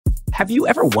Have you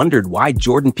ever wondered why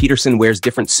Jordan Peterson wears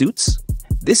different suits?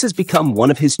 This has become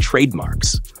one of his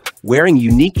trademarks, wearing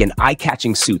unique and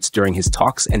eye-catching suits during his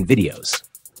talks and videos.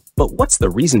 But what's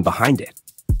the reason behind it?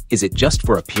 Is it just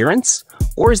for appearance,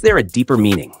 or is there a deeper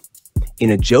meaning? In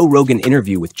a Joe Rogan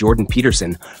interview with Jordan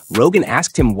Peterson, Rogan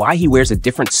asked him why he wears a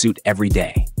different suit every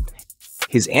day.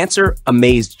 His answer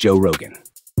amazed Joe Rogan.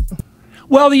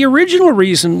 Well, the original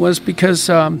reason was because,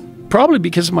 probably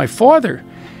because of my father.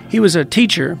 He was a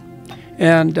teacher,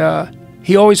 and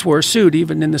he always wore a suit,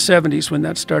 even in the 70s when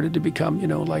that started to become,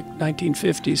 like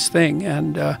 1950s thing.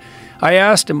 And I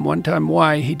asked him one time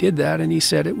why he did that, and he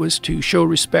said it was to show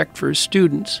respect for his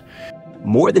students.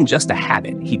 More than just a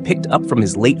habit he picked up from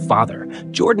his late father,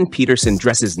 Jordan Peterson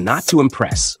dresses not to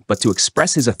impress, but to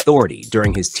express his authority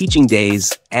during his teaching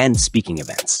days and speaking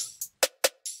events.